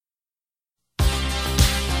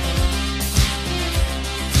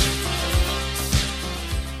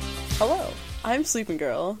I'm Sleeping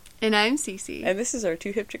Girl. And I'm Cece. And this is our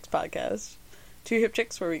Two Hip Chicks podcast. Two Hip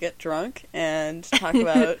Chicks where we get drunk and talk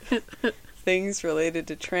about things related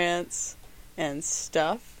to trance and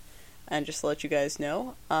stuff. And just to let you guys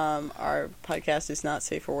know, our podcast is not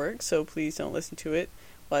safe for work, so please don't listen to it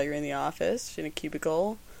while you're in the office, in a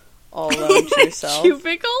cubicle, all alone to yourself.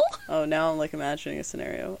 Cubicle? Oh, now I'm like imagining a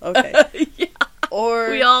scenario. Okay. Yeah.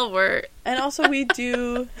 Or we all were. And also we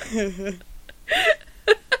do...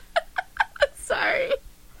 Sorry.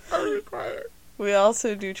 I'll be quiet. We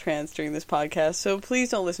also do trance during this podcast, so please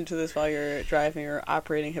don't listen to this while you're driving or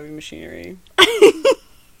operating heavy machinery.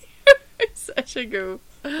 Such a goof.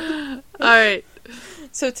 Alright.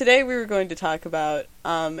 So today we were going to talk about,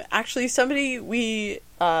 actually somebody we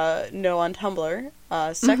know on Tumblr,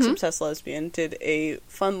 Sex Obsessed Lesbian, did a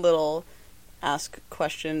fun little ask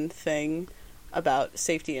question thing about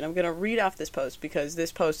safety. And I'm going to read off this post because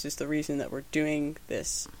this post is the reason that we're doing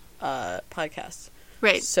this podcast.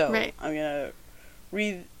 Right. So right. I'm going to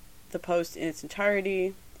read the post in its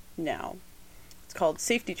entirety now. It's called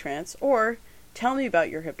Safety Trance, or Tell Me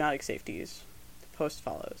About Your Hypnotic Safeties. The post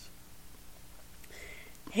follows.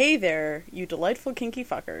 Hey there, you delightful kinky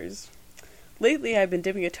fuckers. Lately I've been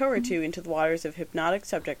dipping a toe or two into the waters of hypnotic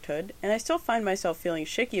subjecthood, and I still find myself feeling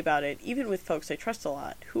shaky about it, even with folks I trust a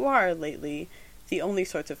lot, who are, lately, the only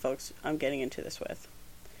sorts of folks I'm getting into this with.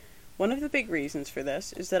 One of the big reasons for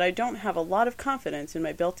this is that I don't have a lot of confidence in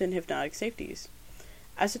my built-in hypnotic safeties.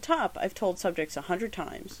 As a top, I've told subjects 100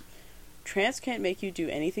 times, trance can't make you do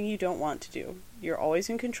anything you don't want to do. You're always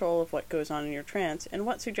in control of what goes on in your trance and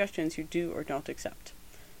what suggestions you do or don't accept.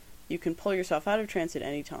 You can pull yourself out of trance at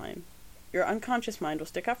any time. Your unconscious mind will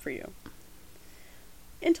stick up for you.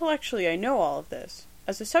 Intellectually, I know all of this.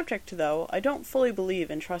 As a subject, though, I don't fully believe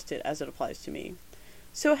and trust it as it applies to me.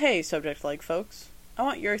 So hey, subject-like folks, I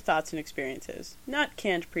want your thoughts and experiences, not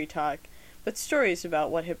canned pre-talk, but stories about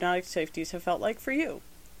what hypnotic safeties have felt like for you.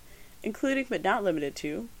 Including but not limited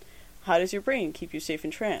to, how does your brain keep you safe in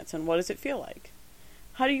trance, and what does it feel like?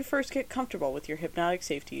 How do you first get comfortable with your hypnotic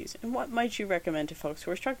safeties, and what might you recommend to folks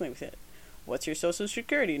who are struggling with it? What's your social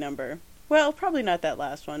security number? Well, probably not that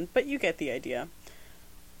last one, but you get the idea.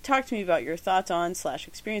 Talk to me about your thoughts on /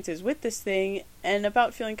 experiences with this thing, and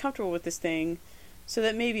about feeling comfortable with this thing, so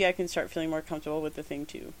that maybe I can start feeling more comfortable with the thing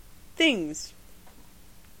too. Things!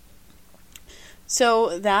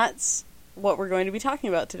 So that's what we're going to be talking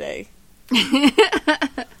about today.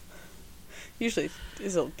 Usually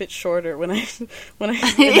is a bit shorter when I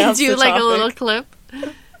announce do the like topic. a little clip.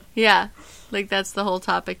 Yeah, like that's the whole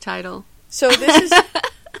topic title. So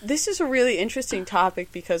this is a really interesting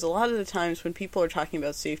topic because a lot of the times when people are talking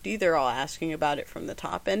about safety, they're all asking about it from the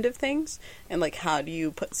top end of things, and like how do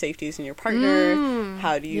you put safeties in your partner?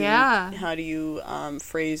 How do you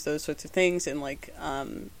phrase those sorts of things? And like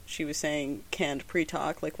she was saying, canned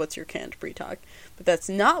pre-talk. Like, what's your canned pre-talk? But that's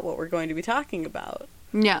not what we're going to be talking about.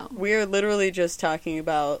 No. We're literally just talking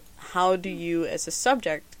about how do you, as a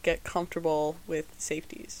subject, get comfortable with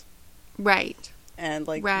safeties. Right. And,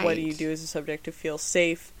 like, what do you do as a subject to feel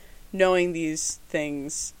safe knowing these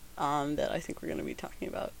things that I think we're going to be talking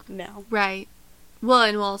about now. Right. Well,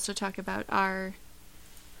 and we'll also talk about our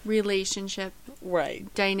relationship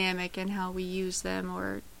dynamic and how we use them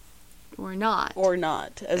or not. Or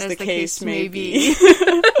not, as the case may be.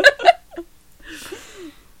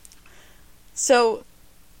 So,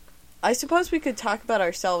 I suppose we could talk about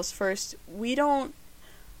ourselves first. We don't...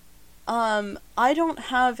 I don't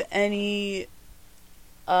have any...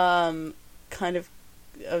 kind of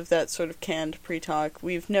that sort of canned pre-talk.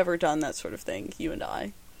 We've never done that sort of thing, you and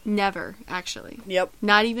I. Never, actually. Yep.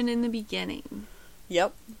 Not even in the beginning.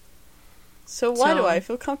 Yep. So why do I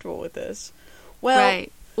feel comfortable with this? Well,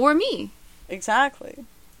 right. Or me. Exactly.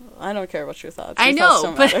 I don't care about your thoughts. I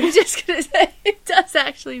know, but I'm just going to say it does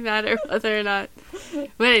actually matter whether or not.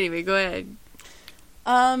 But anyway, go ahead.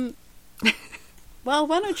 Well,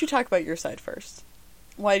 why don't you talk about your side first?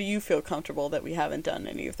 Why do you feel comfortable that we haven't done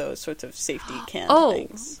any of those sorts of safety canned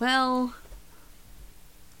things? Well,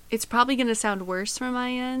 it's probably going to sound worse from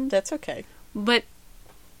my end. That's okay. But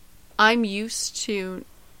I'm used to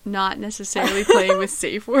not necessarily playing with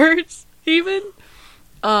safe words, even,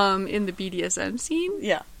 in the BDSM scene.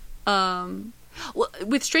 Yeah. Well,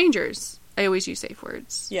 with strangers, I always use safe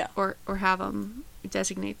words. Yeah. Or have them,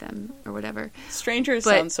 designate them, or whatever. Strangers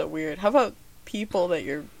sound so weird. How about people that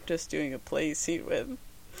you're just doing a play scene with?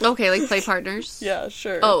 Okay, like play partners? Yeah,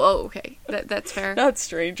 sure. Oh, okay. That's fair. Not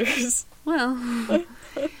strangers. Well,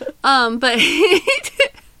 but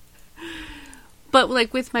but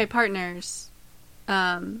like with my partners,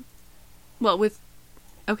 so with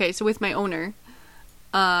my owner,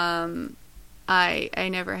 I I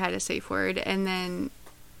never had a safe word. And then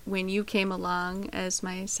when you came along as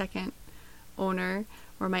my second owner,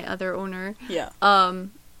 or my other owner,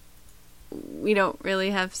 we don't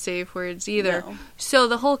really have safe words either. No. So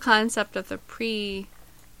the whole concept of the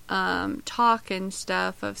talk and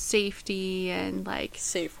stuff of safety and like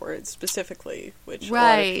safe words specifically, which a right.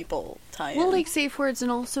 lot of people tie in. Well, like safe words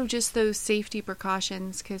and also just those safety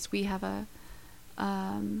precautions because we have a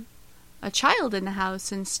child in the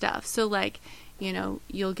house and stuff. So like, you know,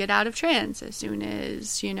 you'll get out of trance as soon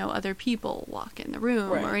as, you know, other people walk in the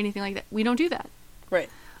room right. or anything like that. We don't do that. Right.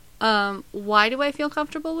 Why do I feel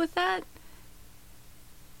comfortable with that?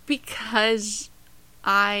 Because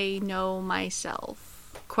I know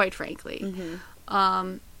myself, quite frankly.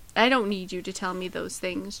 Mm-hmm. I don't need you to tell me those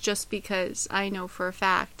things just because I know for a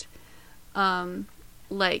fact,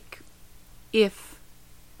 like, if,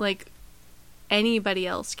 like, anybody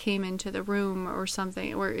else came into the room or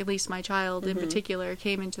something, or at least my child in particular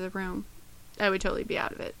came into the room, I would totally be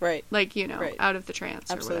out of it. Right. Like, you know, right. out of the trance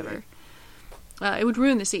Absolutely. or whatever. It would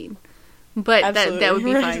ruin the scene. But that would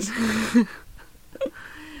be right. fine.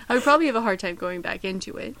 I would probably have a hard time going back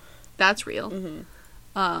into it. That's real.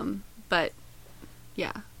 Mm-hmm. But,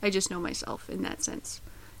 yeah, I just know myself in that sense.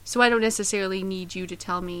 So I don't necessarily need you to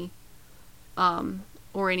tell me,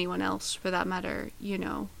 or anyone else for that matter, you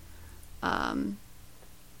know,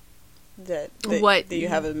 that you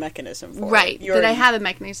have a mechanism for right, it. that I have a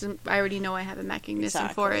mechanism. I already know I have a mechanism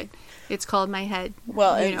exactly. for it. It's called my head.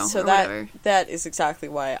 Well, you and know, so or whatever. that is exactly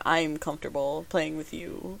why I'm comfortable playing with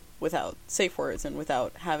you without safe words and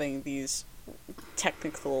without having these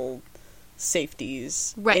technical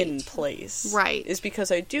safeties right. in place. Right. Is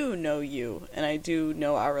because I do know you and I do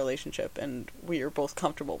know our relationship and we are both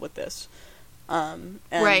comfortable with this.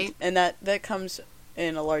 Right. And that comes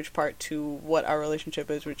in a large part to what our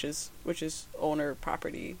relationship is, which is owner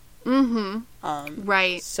property. Mm-hmm.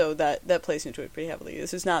 Right. So that plays into it pretty heavily.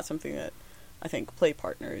 This is not something that I think play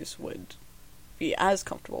partners would be as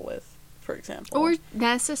comfortable with, for example. Or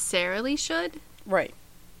necessarily should. Right.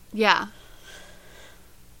 Yeah.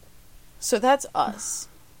 So that's us.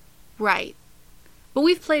 Right. But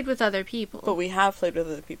we've played with other people. But we have played with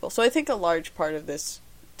other people. So I think a large part of this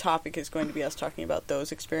topic is going to be us talking about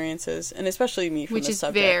those experiences, and especially me from which the is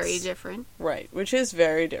subjects. very different. Right, which is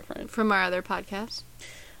very different. From our other podcasts.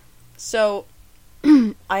 So,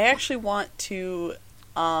 I actually want to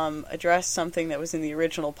address something that was in the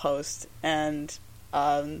original post, and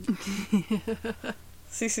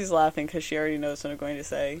Cece's laughing because she already knows what I'm going to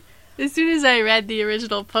say. As soon as I read the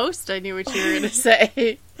original post, I knew what you were going to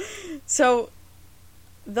say. So,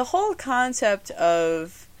 the whole concept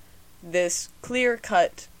of this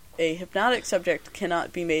clear-cut, a hypnotic subject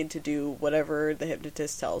cannot be made to do whatever the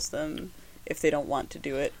hypnotist tells them if they don't want to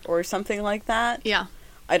do it, or something like that. Yeah.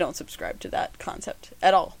 I don't subscribe to that concept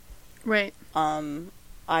at all. Right.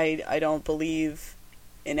 I don't believe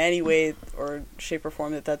in any way or shape or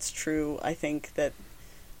form that that's true. I think that,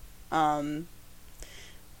 well,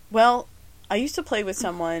 I used to play with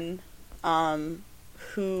someone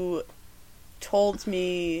who told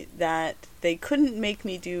me that they couldn't make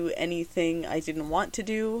me do anything I didn't want to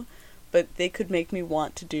do, but they could make me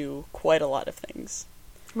want to do quite a lot of things.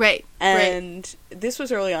 Right. And this was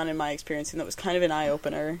early on in my experience, and that was kind of an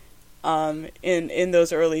eye-opener in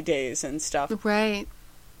those early days and stuff. Right.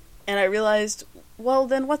 And I realized, well,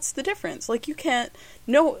 then what's the difference? Like, you can't...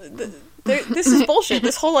 No, this is bullshit.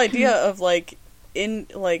 This whole idea of, like,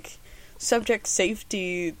 subject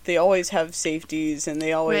safety, they always have safeties, and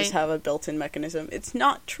they always have a built-in mechanism. It's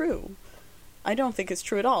not true. I don't think it's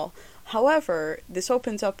true at all. However, this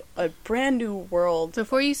opens up a brand new world.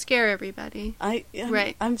 Before you scare everybody. I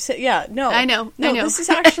know. I know. This is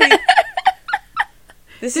actually...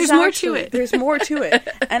 There's more to it. There's more to it.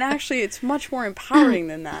 And actually, it's much more empowering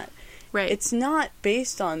than that. Right. It's not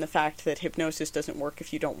based on the fact that hypnosis doesn't work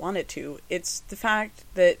if you don't want it to. It's the fact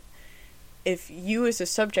that if you as a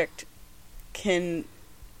subject can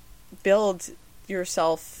build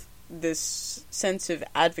yourself this sense of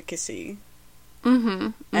advocacy,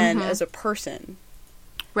 and as a person,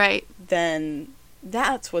 right, then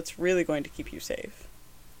that's what's really going to keep you safe.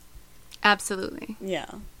 Absolutely. Yeah.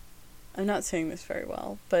 I'm not saying this very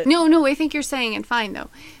well, but... No, I think you're saying it fine, though.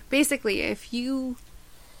 Basically, if you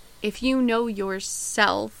know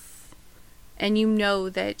yourself, and you know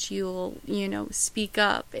that you'll, speak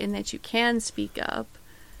up, and that you can speak up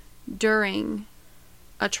during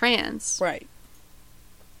a trance... Right.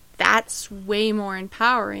 That's way more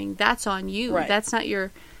empowering. That's on you. Right. That's not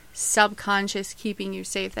your subconscious keeping you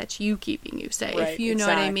safe. That's you keeping you safe. Right, you know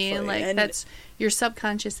exactly. what I mean? Like, and that's your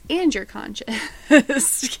subconscious and your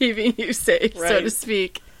conscious keeping you safe, so Right. to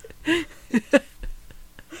speak.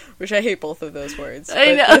 Which I hate both of those words.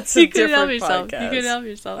 I know. That's a You couldn't help different yourself. podcast. You couldn't help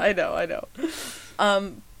yourself. I know.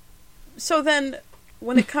 So then,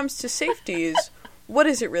 when it comes to safeties, what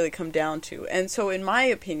does it really come down to? And so, in my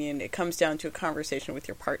opinion, it comes down to a conversation with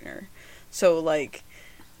your partner. So, like,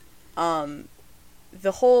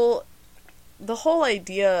 the whole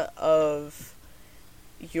idea of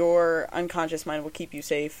your unconscious mind will keep you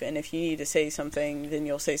safe, and if you need to say something, then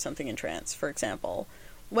you'll say something in trance, for example.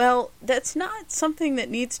 Well, that's not something that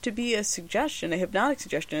needs to be a suggestion, a hypnotic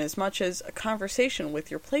suggestion, as much as a conversation with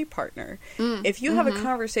your play partner. If you have a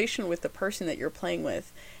conversation with the person that you're playing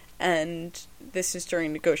with, and this is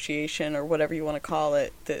during negotiation or whatever you want to call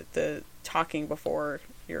it, the talking before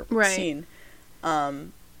your scene,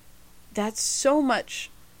 that's so much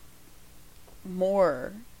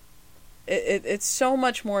more. It's so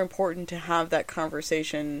much more important to have that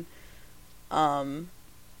conversation, and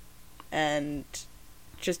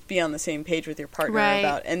just be on the same page with your partner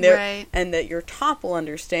about, and that your top will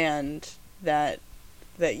understand that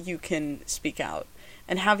you can speak out,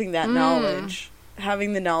 and having that knowledge,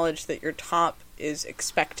 having the knowledge that your top is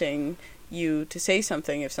expecting you to say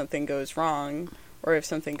something if something goes wrong or if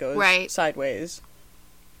something goes sideways,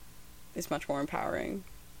 is much more empowering.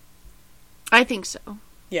 I think so.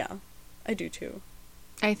 Yeah, I do too.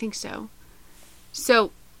 I think so.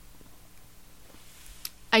 So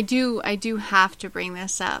I do have to bring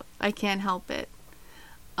this up. I can't help it.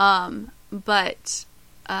 But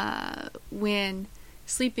when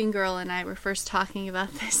Sleeping Girl and I were first talking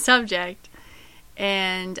about this subject,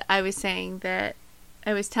 and I was saying that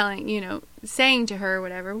I was saying to her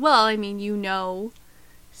whatever, well, I mean,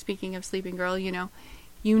 speaking of Sleeping Girl,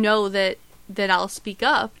 that I'll speak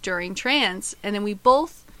up during trance, and then we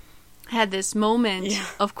both had this moment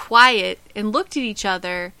of quiet and looked at each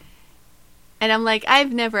other. And I'm like,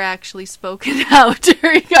 I've never actually spoken out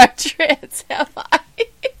during our trance, have I?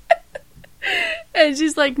 And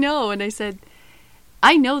she's like, no. And I said,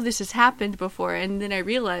 I know this has happened before. And then I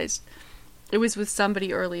realized it was with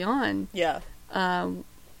somebody early on. Yeah. When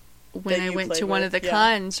I went to one of the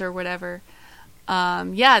cons or whatever.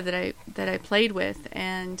 That I played with.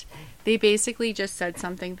 And they basically just said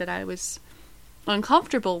something that I was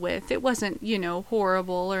uncomfortable with. It wasn't,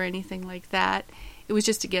 horrible or anything like that. It was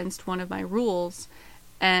just against one of my rules,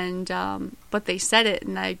 and but they said it,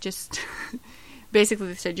 and I just basically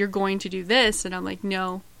they said, "You're going to do this," and I'm like,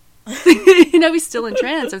 "No." I was still in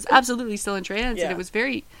trance. I was absolutely still in trance, and it was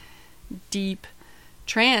very deep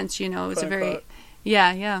trance. It was Quote, a very unquote.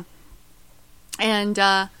 yeah.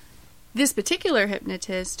 And this particular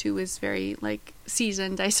hypnotist, who was very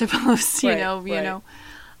seasoned, I suppose,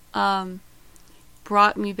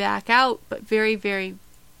 brought me back out, but very, very,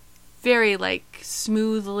 very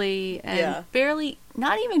smoothly and barely,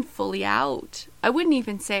 not even fully out. I wouldn't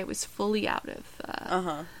even say it was fully out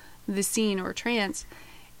of the scene or trance,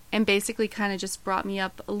 and basically kind of just brought me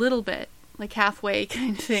up a little bit, halfway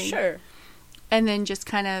kind of thing. Sure. And then just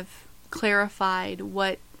kind of clarified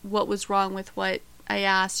what was wrong with what I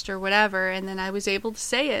asked or whatever, and then I was able to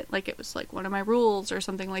say it it was one of my rules or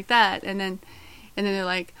something like that, and then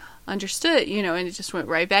they're understood, and it just went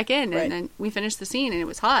right back in, and then we finished the scene, and it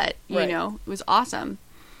was hot, it was awesome.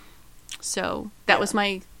 So that was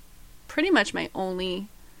pretty much my only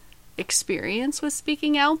experience with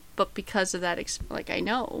speaking out, but because of that, I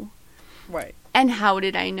know. Right. And how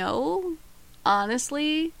did I know?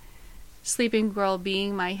 Honestly, Sleeping Girl,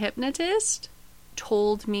 being my hypnotist,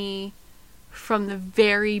 told me from the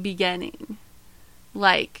very beginning.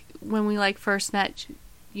 When we first met,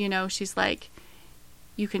 she's like,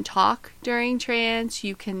 you can talk during trance,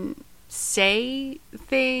 you can say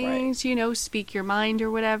things, speak your mind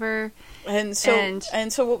or whatever. And so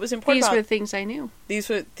what was important, these were the things I knew. These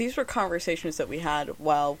were conversations that we had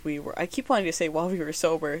while we were, I keep wanting to say while we were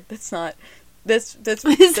sober. That's not, that's Is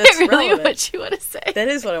that really relevant. what you want to say? That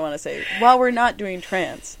is what I want to say. While we're not doing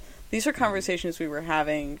trance. These are conversations we were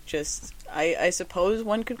having, just, I suppose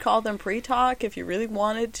one could call them pre-talk if you really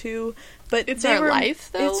wanted to, but it's our life,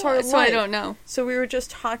 though? It's our life. So I don't know. So we were just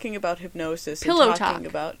talking about hypnosis. Pillow and talking talk.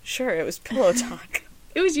 about, sure, it was pillow talk.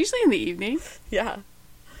 It was usually in the evening. Yeah.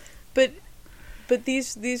 But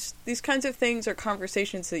these kinds of things are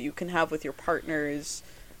conversations that you can have with your partners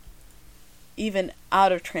even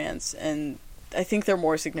out of trance, and I think they're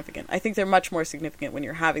more significant. I think they're much more significant when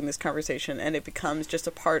you're having this conversation and it becomes just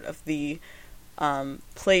a part of the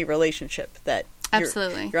play relationship that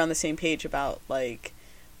you're on the same page about. The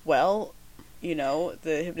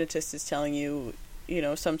hypnotist is telling you,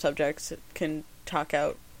 some subjects can talk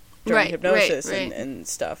out during hypnosis and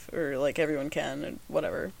stuff, or everyone can and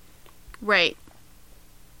whatever. Right.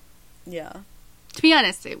 Yeah. To be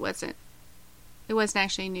honest, it wasn't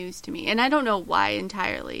actually news to me. And I don't know why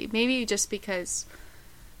entirely. Maybe just because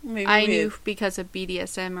I knew because of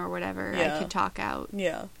BDSM or whatever, I could talk out.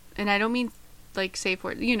 Yeah. And I don't mean, like, safe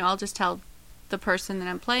words. You know, I'll just tell the person that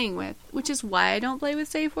I'm playing with, which is why I don't play with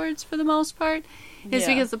safe words for the most part, is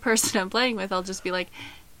because the person I'm playing with, I'll just be like,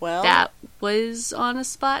 well, that was on a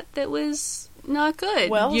spot that was not good.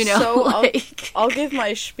 Well, you know, so like... I'll give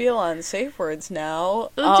my spiel on safe words now.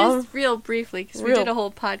 Just real briefly, because we did a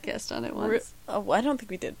whole podcast on it once. I don't think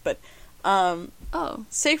we did, but a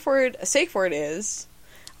safe word is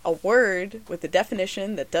a word with a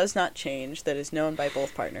definition that does not change, that is known by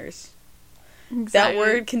both partners. Exactly. That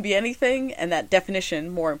word can be anything, and that definition,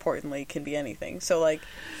 more importantly, can be anything. So, like,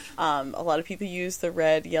 a lot of people use the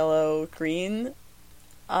red, yellow, green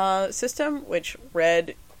system, which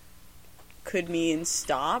red could mean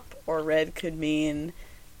stop, or red could mean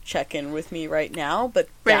check in with me right now, but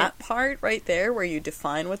that part right there, where you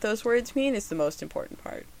define what those words mean, is the most important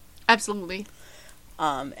part. Absolutely.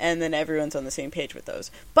 And then everyone's on the same page with those.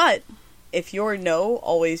 But if your no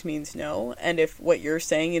always means no, and if what you're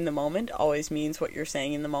saying in the moment always means what you're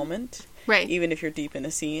saying in the moment, even if you're deep in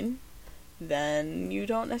a scene, then you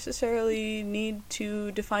don't necessarily need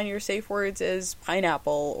to define your safe words as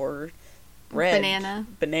pineapple or red.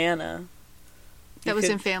 Banana. That was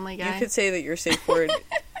in Family Guy. You could say that your safe word...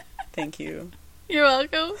 Thank you. You're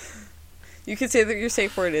welcome. You could say that your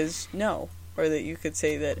safe word is no. Or that you could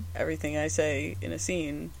say that everything I say in a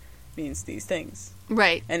scene means these things.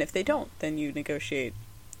 Right. And if they don't, then you negotiate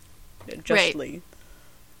justly. Right.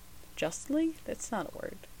 Justly? That's not a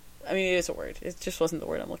word. I mean, it is a word. It just wasn't the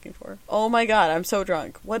word I'm looking for. Oh my god, I'm so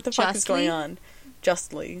drunk. What the fuck is going on?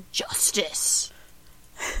 Justly. Justice.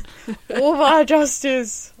 Oh my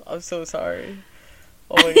justice. I'm so sorry.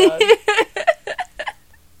 Oh my god.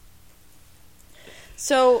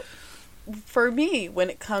 So, for me, when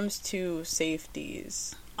it comes to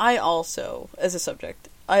safeties, I also, as a subject,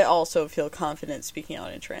 I also feel confident speaking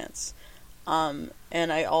out in trance. And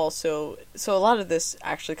I also... So a lot of this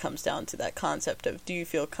actually comes down to that concept of, do you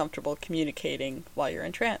feel comfortable communicating while you're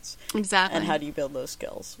in trance? Exactly. And how do you build those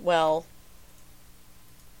skills? Well,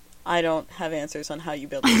 I don't have answers on how you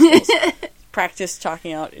build those skills. Practice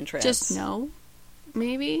talking out in trance. Just no?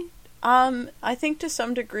 Maybe? I think to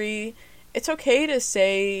some degree, it's okay to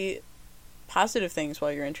say positive things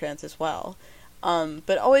while you're in trance as well.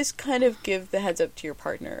 But always kind of give the heads up to your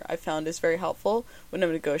partner. I found is very helpful when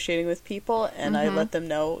I'm negotiating with people, and I let them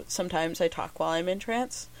know sometimes I talk while I'm in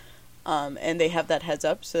trance, and they have that heads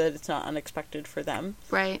up so that it's not unexpected for them.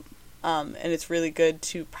 Right. And it's really good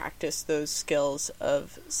to practice those skills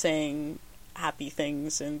of saying happy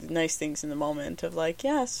things and nice things in the moment of like,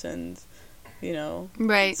 yes, and, you know,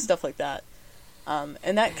 stuff like that.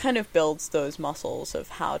 And that kind of builds those muscles of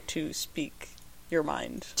how to speak your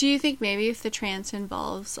mind. Do you think maybe if the trance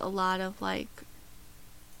involves a lot of like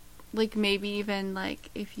maybe even like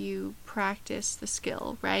if you practice the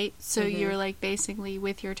skill, right? So you're like basically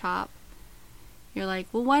with your top, you're like,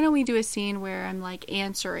 well, why don't we do a scene where I'm like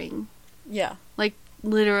answering? Yeah. Like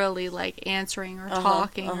literally like answering or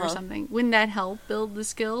talking or something. Wouldn't that help build the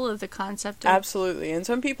skill of the concept of... Absolutely. And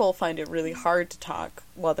some people find it really hard to talk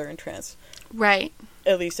while they're in trance. Right.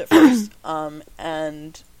 At least at first.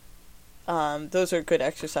 Those are good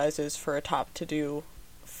exercises for a top to do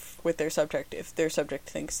with their subject if their subject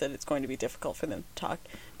thinks that it's going to be difficult for them to talk.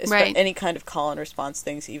 Any kind of call and response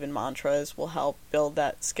things, even mantras, will help build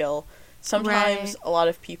that skill. Sometimes a lot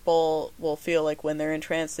of people will feel like when they're in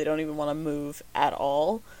trance, they don't even want to move at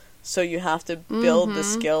all. So you have to build the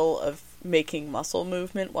skill of making muscle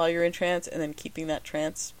movement while you're in trance and then keeping that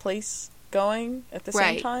trance place going at the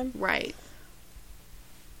same time. Right.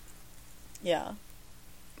 Yeah.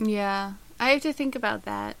 Yeah. I have to think about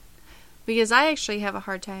that. Because I actually have a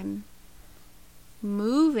hard time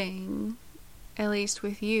moving, at least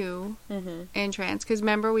with you, in trance. Because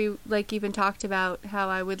remember, we like even talked about how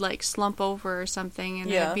I would like slump over or something,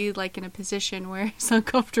 and I'd be like in a position where it's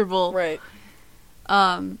uncomfortable. Right.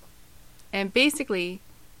 And basically,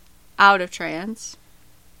 out of trance,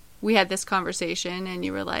 we had this conversation, and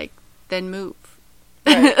you were like, "Then move,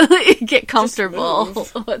 get comfortable."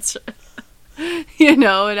 What's you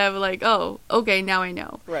know? And I'm like, "Oh, okay, now I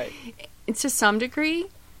know." Right. To some degree,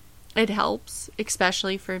 it helps,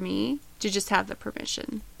 especially for me, to just have the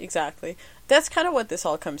permission. Exactly. That's kind of what this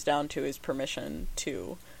all comes down to, is permission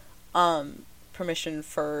to, permission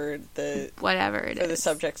for the... Whatever it is. For the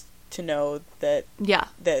subjects to know that... Yeah.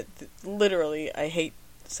 That literally, I hate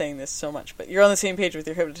saying this so much, but you're on the same page with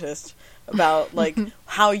your hypnotist about, like,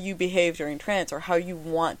 how you behave during trance, or how you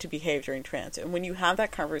want to behave during trance. And when you have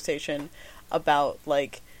that conversation about,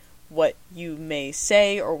 like, what you may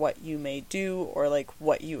say or what you may do or like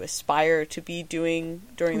what you aspire to be doing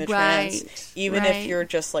during the trance, even if you're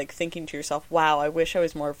just like thinking to yourself, wow, I wish I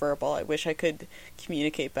was more verbal, I wish I could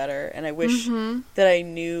communicate better, and I wish that I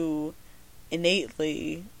knew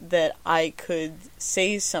innately that I could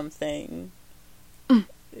say something.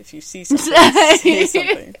 If you see something, say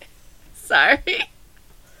something. Sorry.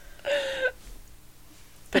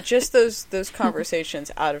 But just those conversations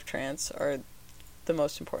out of trance are the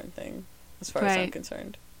most important thing, as far as I'm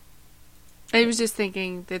concerned. I was just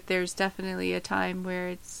thinking that there's definitely a time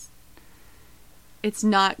where it's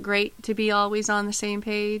not great to be always on the same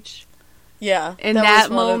page. Yeah. In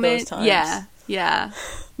that moment, yeah.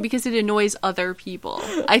 Because it annoys other people.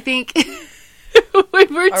 I think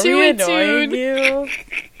when we're Are too we in annoying tune. you?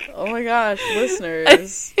 Oh my gosh, listeners. I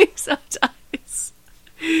think sometimes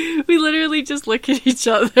we literally just look at each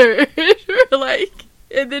other and we're like,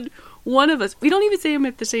 and then one of us, we don't even say them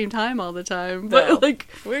at the same time all the time, but No, like,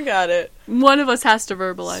 we got it. one of us has to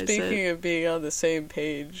verbalize it. Speaking of being on the same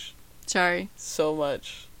page, Sorry. so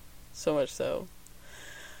much so.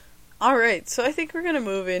 Alright, so I think we're going to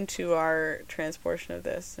move into our trance portion of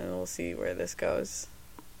this, and we'll see where this goes.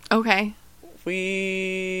 Okay.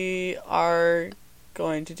 We are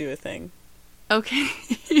going to do a thing. Okay.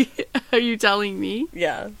 Are you telling me?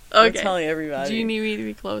 Yeah. Okay. I'm telling everybody. Do you need me to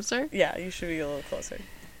be closer? Yeah, you should be a little closer.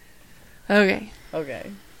 Okay. Okay.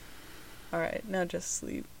 Alright, now just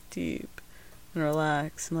sleep deep and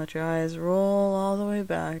relax and let your eyes roll all the way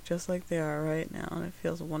back just like they are right now, and it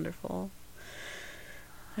feels wonderful.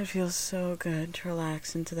 It feels so good to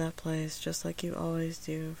relax into that place just like you always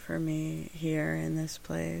do for me here in this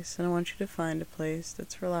place. And I want you to find a place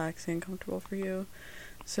that's relaxing and comfortable for you.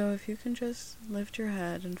 So if you can just lift your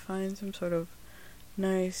head and find some sort of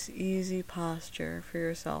nice, easy posture for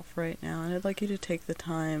yourself right now. And I'd like you to take the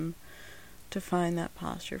time to find that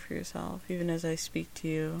posture for yourself, even as I speak to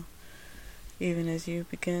you, even as you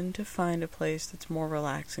begin to find a place that's more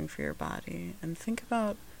relaxing for your body. And think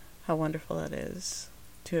about how wonderful that is,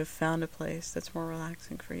 to have found a place that's more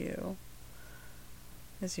relaxing for you.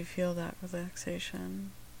 As you feel that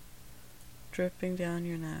relaxation dripping down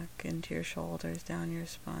your neck, into your shoulders, down your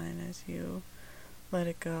spine, as you let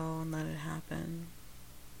it go and let it happen,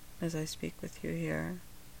 as I speak with you here.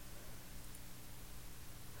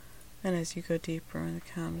 And as you go deeper on the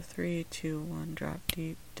count of 3, 2, 1, drop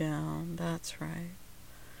deep down. That's right.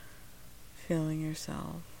 Feeling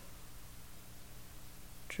yourself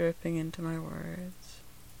dripping into my words.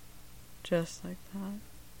 Just like that.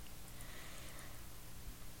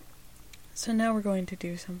 So now we're going to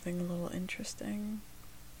do something a little interesting.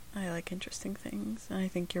 I like interesting things, and I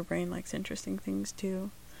think your brain likes interesting things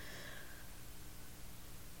too.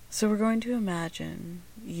 So we're going to imagine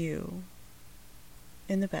you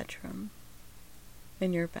in the bedroom,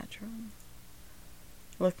 in your bedroom,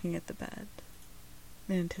 looking at the bed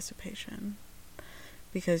in anticipation,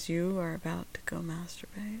 because you are about to go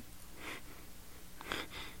masturbate.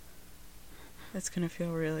 It's going to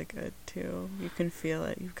feel really good, too. You can feel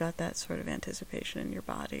it. You've got that sort of anticipation in your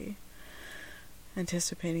body.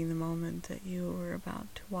 Anticipating the moment that you were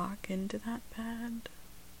about to walk into that bed.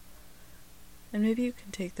 And maybe you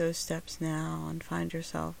can take those steps now and find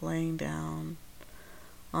yourself laying down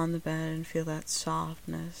on the bed and feel that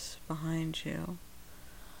softness behind you.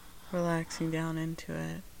 Relaxing down into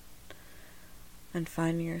it. And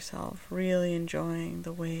finding yourself really enjoying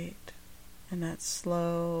the weight and that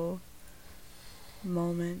slow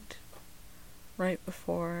moment right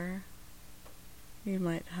before you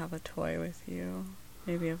might have a toy with you,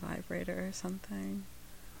 maybe a vibrator or something.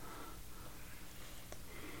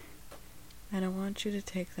 And I want you to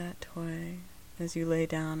take that toy as you lay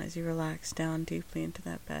down, as you relax down deeply into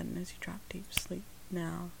that bed, and as you drop deep sleep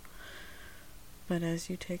now. But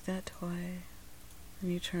as you take that toy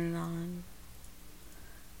and you turn it on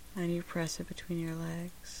and you press it between your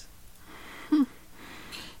legs.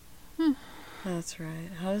 That's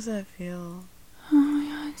right. How does that feel? Oh my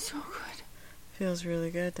god, it's so good. Feels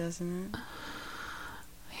really good, doesn't it?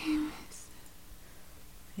 I miss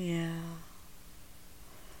it. Yeah.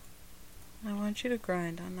 I want you to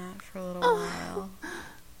grind on that for a little while.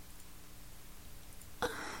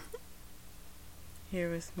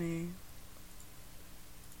 Here with me.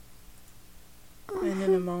 And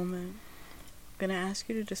in a moment, I'm going to ask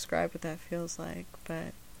you to describe what that feels like,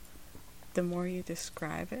 but the more you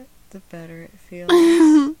describe it, the better it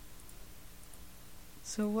feels.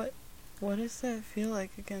 So what does that feel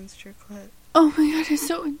like against your clit? Oh my god, it's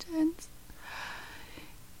so intense.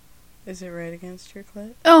 Is it right against your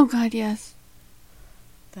clit? Oh god, yes.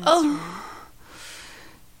 That's right.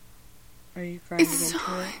 Are you grinding It's into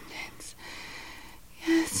so it? intense.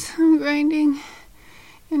 Yes. I'm grinding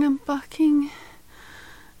and I'm bucking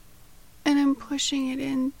and I'm pushing it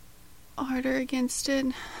in harder against it.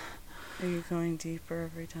 Are you going deeper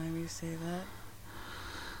every time you say that?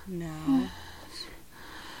 No.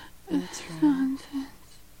 That's right.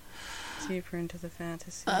 Deeper into the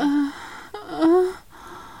fantasy. Oh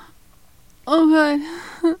god.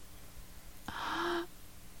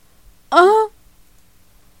 Oh.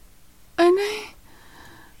 And I.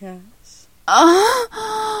 Yes.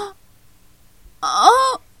 Oh.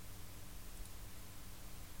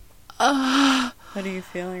 What are you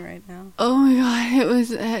feeling right now? Oh my god, it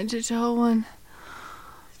was a head to toe one.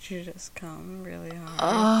 Did you just come really hard?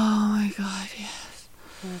 Oh my god, yes.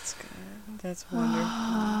 That's good. That's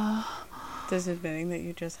wonderful. Does admitting that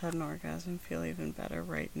you just had an orgasm feel even better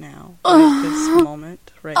right now? Right this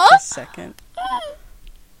moment? Right this second?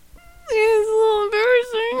 It's a little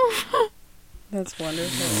embarrassing. That's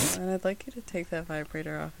wonderful. And I'd like you to take that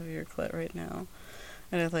vibrator off of your clit right now.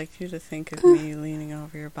 And I'd like you to think of me leaning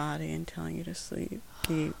over your body and telling you to sleep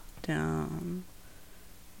deep down.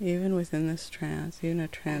 Even within this trance, even a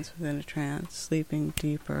trance within a trance, sleeping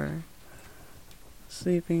deeper.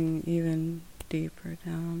 Sleeping even deeper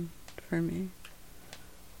down for me.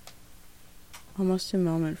 Almost a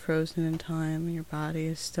moment frozen in time, your body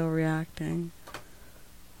is still reacting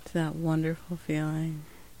to that wonderful feeling.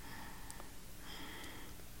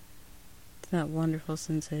 To that wonderful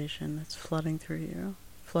sensation that's flooding through you,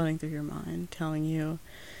 flooding through your mind, telling you,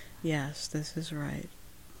 yes, this is right.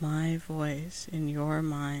 My voice in your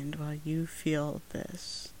mind while you feel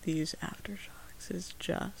this, these aftershocks, is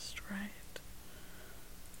just right.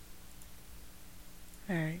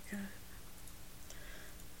 Very good.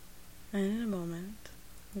 And in a moment,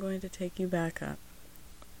 I'm going to take you back up.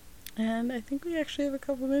 And I think we actually have a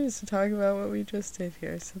couple minutes to talk about what we just did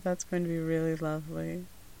here, so that's going to be really lovely.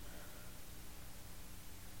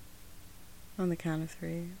 On the count of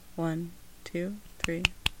 3. 1, 2, 3.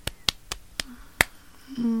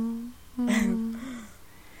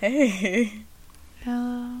 Hey.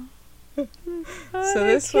 Hello. So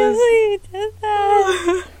this was.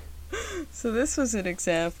 So this was an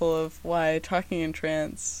example of why talking in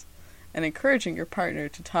trance and encouraging your partner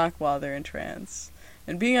to talk while they're in trance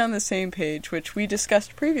and being on the same page, which we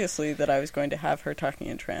discussed previously that I was going to have her talking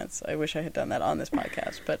in trance. I wish I had done that on this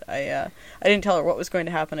podcast, but I didn't tell her what was going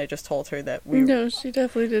to happen. I just told her that No, she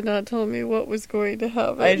definitely did not tell me what was going to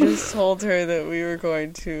happen. I just told her that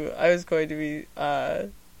I was going to be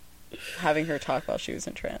having her talk while she was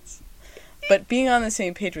in trance. But being on the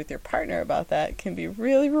same page with your partner about that can be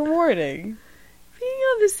really rewarding. Being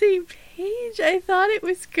on the same page? I thought it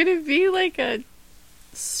was going to be like a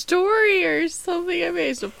story or something. I mean,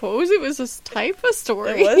 I suppose it was a type of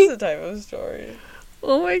story. It was a type of story.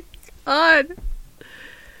 Oh my god.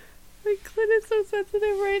 My clit is so sensitive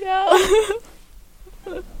right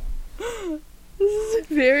now. This is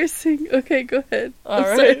embarrassing. Okay, go ahead.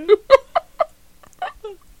 Alright.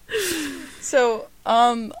 So,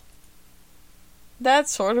 that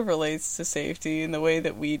sort of relates to safety in the way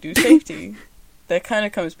that we do safety. That kind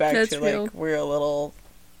of comes back to, real. like, we're a little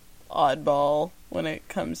oddball when it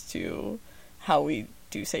comes to how we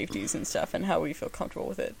do safeties and stuff and how we feel comfortable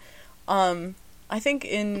with it. I think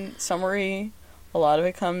in summary, a lot of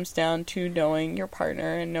it comes down to knowing your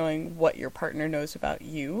partner and knowing what your partner knows about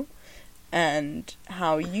you and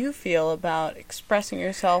how you feel about expressing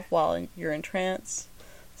yourself while you're in trance.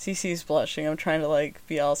 Cece's blushing. I'm trying to, like,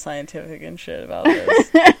 be all scientific and shit about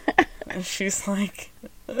this. And she's like...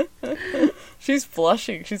 she's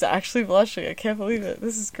blushing. She's actually blushing. I can't believe it.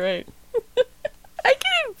 This is great. I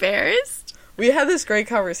get embarrassed. We had this great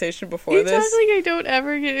conversation before You this. talk like I don't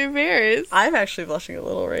ever get embarrassed. I'm actually blushing a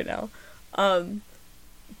little right now.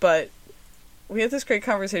 But we had this great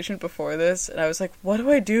conversation before this, and I was like, what do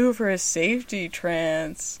I do for a safety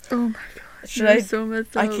trance? Oh my god. Should I? So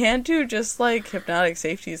messed up. I can't do just like hypnotic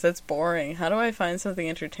safeties. That's boring. How do I find something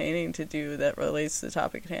entertaining to do that relates to the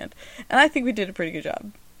topic at hand? And I think we did a pretty good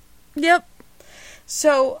job. Yep.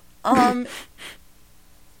 So,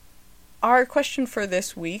 our question for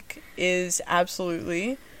this week is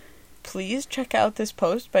absolutely, please check out this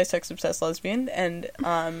post by Sex Obsessed Lesbian and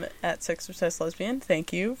at Sex Obsessed Lesbian.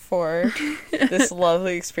 Thank you for this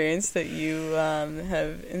lovely experience that you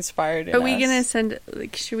have inspired in us. Are we gonna send,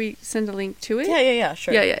 like, should we send a link to it? Yeah,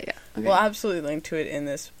 sure. Yeah. Okay. We'll absolutely link to it in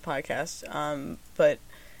this podcast. But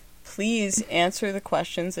please answer the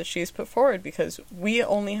questions that she's put forward, because we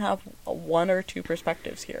only have 1 or 2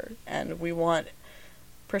 perspectives here, and we want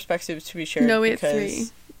perspectives to be shared. No, we have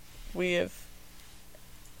because 3. We have...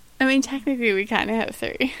 I mean, technically we kind of have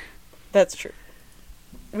 3. That's true.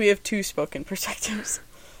 We have 2 spoken perspectives.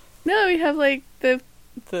 No, we have, like, the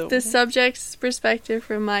the subject's perspective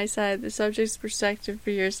from my side, the subject's perspective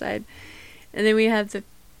for your side, and then we have the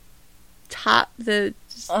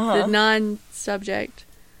non-subject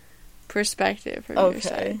perspective from your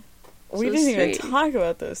side. We didn't even talk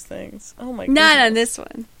about those things. Oh my god. Not on this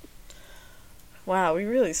one. Wow, we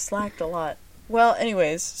really slacked a lot. Well,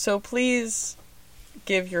 anyways, so please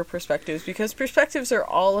give your perspectives, because perspectives are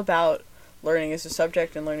all about learning as a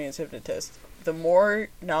subject and learning as a hypnotist. The more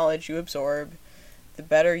knowledge you absorb, the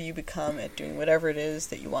better you become at doing whatever it is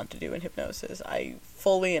that you want to do in hypnosis. I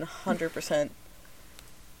fully and 100%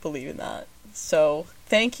 believe in that. So,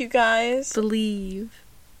 thank you guys. Believe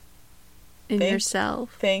in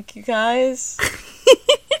yourself. Thank you guys.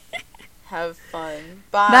 Have fun.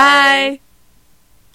 Bye. Bye.